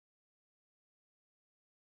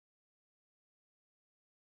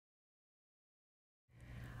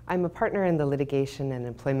I'm a partner in the litigation and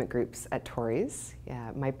employment groups at Torys.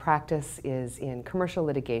 My practice is in commercial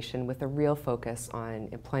litigation with a real focus on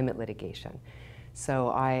employment litigation. So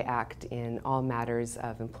I act in all matters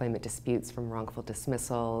of employment disputes, from wrongful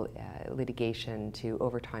dismissal, litigation, to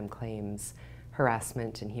overtime claims,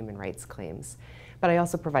 harassment, and human rights claims. But I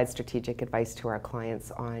also provide strategic advice to our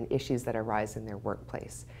clients on issues that arise in their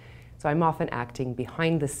workplace. So I'm often acting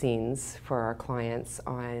behind the scenes for our clients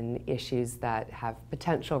on issues that have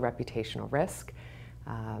potential reputational risk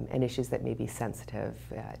and issues that may be sensitive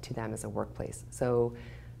to them as a workplace. So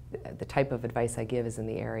the type of advice I give is in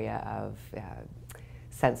the area of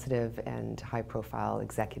sensitive and high-profile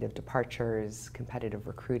executive departures, competitive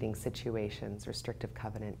recruiting situations, restrictive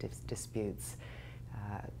covenant disputes,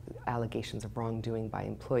 allegations of wrongdoing by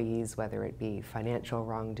employees, whether it be financial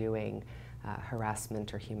wrongdoing,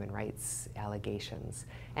 harassment or human rights allegations,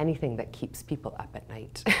 anything that keeps people up at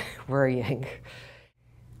night worrying.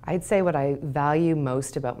 I'd say what I value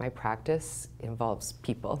most about my practice involves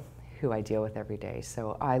people who I deal with every day.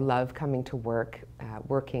 So I love coming to work,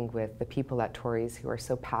 working with the people at Torys who are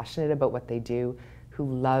so passionate about what they do,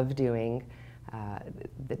 who love doing,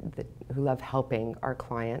 who love helping our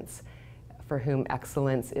clients, for whom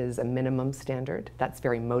excellence is a minimum standard. That's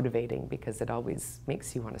very motivating because it always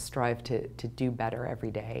makes you want to strive to do better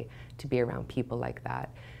every day, to be around people like that.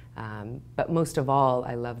 But most of all,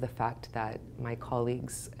 I love the fact that my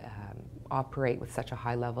colleagues operate with such a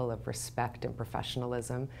high level of respect and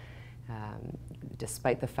professionalism,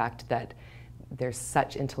 despite the fact that there's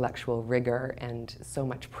such intellectual rigor and so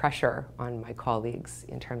much pressure on my colleagues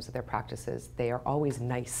in terms of their practices. They are always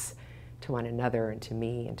nice to one another and to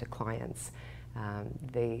me and to clients.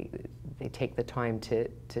 They take the time to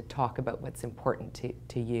talk about what's important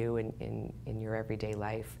to you in your everyday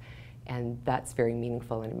life, and that's very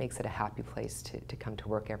meaningful, and it makes it a happy place to come to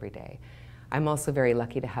work every day. I'm also very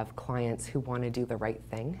lucky to have clients who want to do the right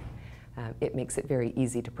thing. It makes it very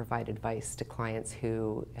easy to provide advice to clients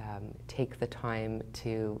who take the time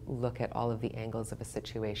to look at all of the angles of a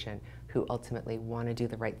situation, who ultimately want to do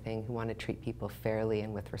the right thing, who want to treat people fairly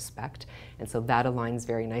and with respect. And so that aligns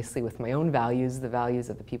very nicely with my own values, the values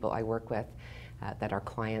of the people I work with, that our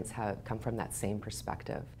clients have come from that same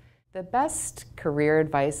perspective. The best career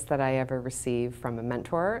advice that I ever received from a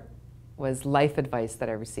mentor was life advice that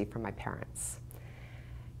I received from my parents.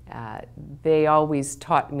 They always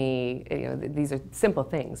taught me, these are simple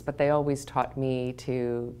things, but they always taught me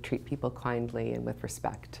to treat people kindly and with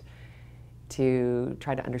respect, to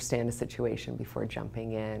try to understand a situation before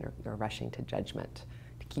jumping in or rushing to judgment,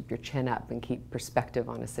 to keep your chin up and keep perspective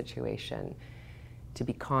on a situation, to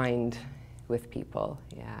be kind with people,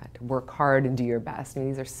 to work hard and do your best.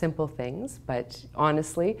 These are simple things, but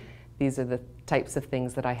honestly, these are the types of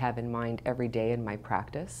things that I have in mind every day in my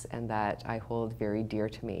practice and that I hold very dear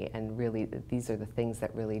to me, and really these are the things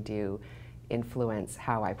that really do influence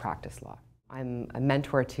how I practice law. I'm a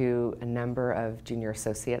mentor to a number of junior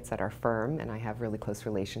associates at our firm, and I have really close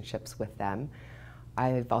relationships with them.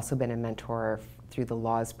 I've also been a mentor through the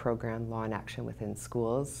laws program, Law in Action Within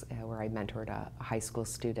Schools, where I mentored a high school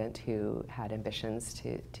student who had ambitions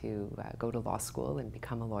to go to law school and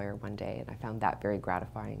become a lawyer one day, and I found that very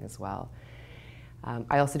gratifying as well.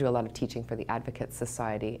 I also do a lot of teaching for the Advocates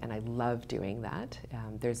Society, and I love doing that.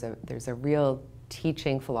 There's a real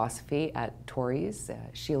teaching philosophy at Torys.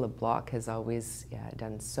 Sheila Block has always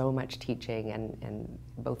done so much teaching, and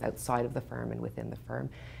both outside of the firm and within the firm.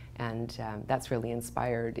 And that's really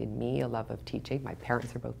inspired in me a love of teaching. My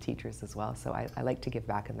parents are both teachers as well, so I like to give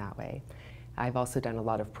back in that way. I've also done a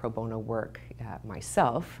lot of pro bono work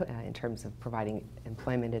myself in terms of providing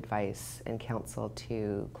employment advice and counsel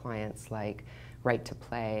to clients like Right to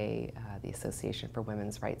Play, the Association for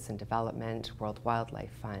Women's Rights and Development, World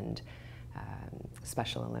Wildlife Fund,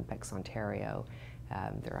 Special Olympics Ontario.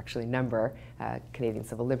 There are actually a number, Canadian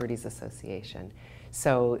Civil Liberties Association.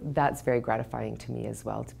 So that's very gratifying to me as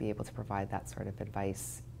well, to be able to provide that sort of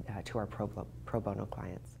advice to our pro bono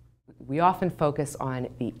clients. We often focus on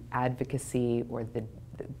the advocacy or the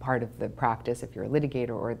part of the practice, if you're a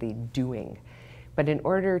litigator, or the doing. But in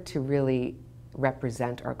order to really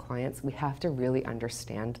represent our clients, we have to really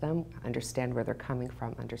understand them, understand where they're coming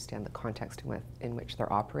from, understand the context in which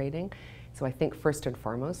they're operating. So I think first and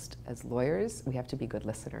foremost, as lawyers, we have to be good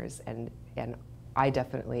listeners, and I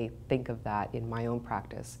definitely think of that in my own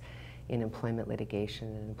practice in employment litigation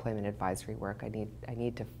and employment advisory work. I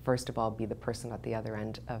need to first of all be the person at the other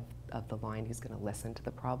end of the line who's going to listen to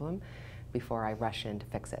the problem before I rush in to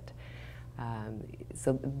fix it.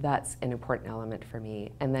 So that's an important element for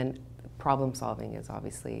me. And then problem solving is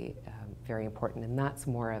obviously very important, and that's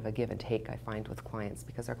more of a give and take, I find, with clients,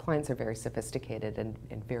 because our clients are very sophisticated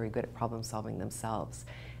and very good at problem solving themselves.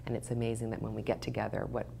 And it's amazing that when we get together,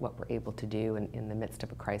 what we're able to do in the midst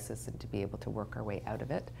of a crisis and to be able to work our way out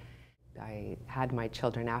of it. I had my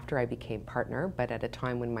children after I became partner, but at a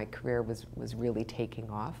time when my career was really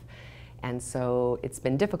taking off. And so it's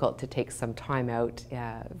been difficult to take some time out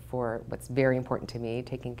for what's very important to me,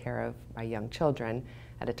 taking care of my young children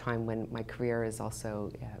at a time when my career is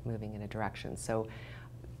also moving in a direction. So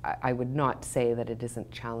I would not say that it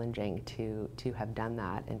isn't challenging to have done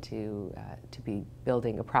that and to be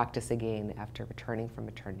building a practice again after returning from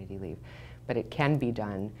maternity leave. But it can be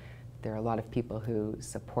done. There are a lot of people who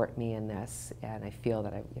support me in this, and I feel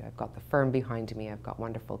that I've got the firm behind me. I've got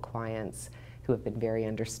wonderful clients who have been very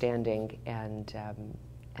understanding, and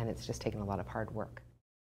it's just taken a lot of hard work.